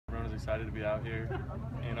excited to be out here.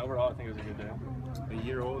 And overall, I think it was a good day. A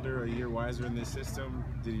year older, a year wiser in this system.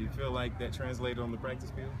 Did you feel like that translated on the practice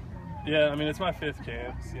field? Yeah, I mean, it's my 5th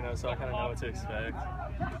camp, so I kind of know what to expect.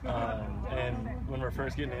 And when we're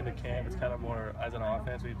first getting into camp, it's kind of more, as an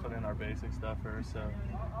offense, we put in our basic stuff first, so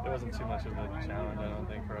it wasn't too much of a challenge, I don't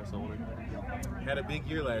think, for us older guys. Had a big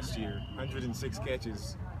year last year, 106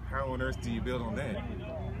 catches. How on earth do you build on that?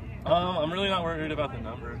 I'm really not worried about the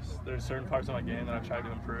numbers. There's certain parts of my game that I've tried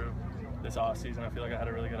to improve this offseason. I feel like I had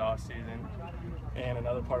a really good offseason. And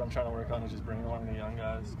another part I'm trying to work on is just bringing along the young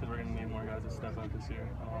guys, because we're going to need more guys to step up this year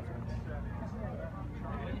on offense.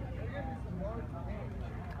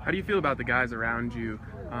 How do you feel about the guys around you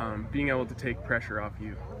being able to take pressure off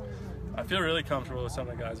you? I feel really comfortable with some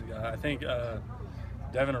of the guys we got. I think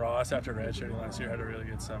Devin Ross, after redshirting last year, had a really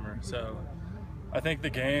good summer. So I think the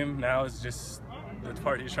game now is just the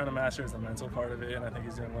part he's trying to master is the mental part of it, and I think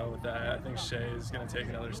he's doing well with that. I think Shea is going to take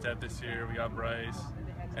another step this year. We got Bryce,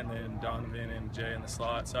 and then Donovan and Jay in the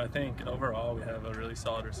slot. So I think overall we have a really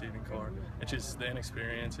solid receiving core. It's just the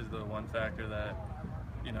inexperience is the one factor that,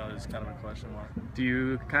 is kind of a question mark. Do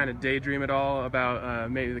you kind of daydream at all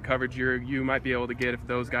about maybe the coverage you might be able to get if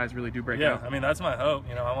those guys really do break out? Yeah, I mean, that's my hope.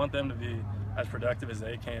 I want them to be as productive as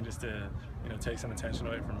they can, just to, take some attention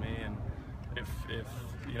away from me. And if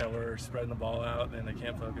we're spreading the ball out, then they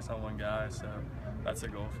can't focus on one guy. So that's the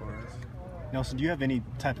goal for us. Nelson, do you have any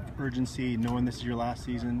type of urgency knowing this is your last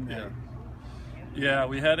season? Yeah,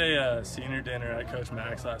 we had a senior dinner at Coach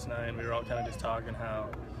Mack's last night, and we were all kind of just talking how,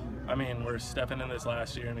 we're stepping in this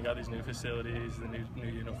last year, and we got these new facilities, the new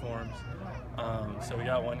uniforms. So we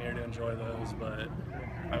got 1 year to enjoy those, but,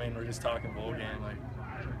 we're just talking bowl game.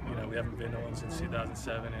 We haven't been to one since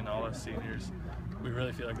 2007, and all us seniors, we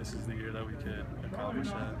really feel like this is the year that we could accomplish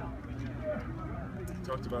that.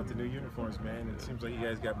 Talked about the new uniforms, man. It seems like you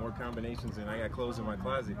guys got more combinations than I got clothes in my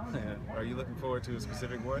closet. Yeah. Are you looking forward to a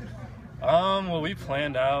specific one? Well, we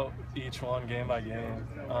planned out each one game by game.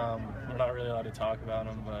 We're not really allowed to talk about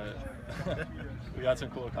them, but we got some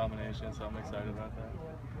cool combinations, so I'm excited about that.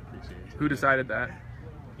 Appreciate it. Who decided that?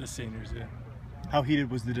 The seniors did. How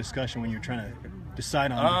heated was the discussion when you were trying to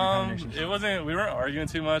decide on different combinations? We weren't arguing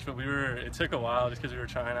too much, but it took a while just because we were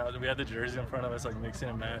trying out. We had the jerseys in front of us, mixing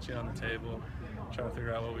and matching on the table, trying to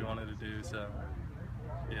figure out what we wanted to do. So,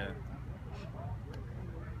 yeah.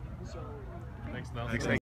 Thanks, Nelson.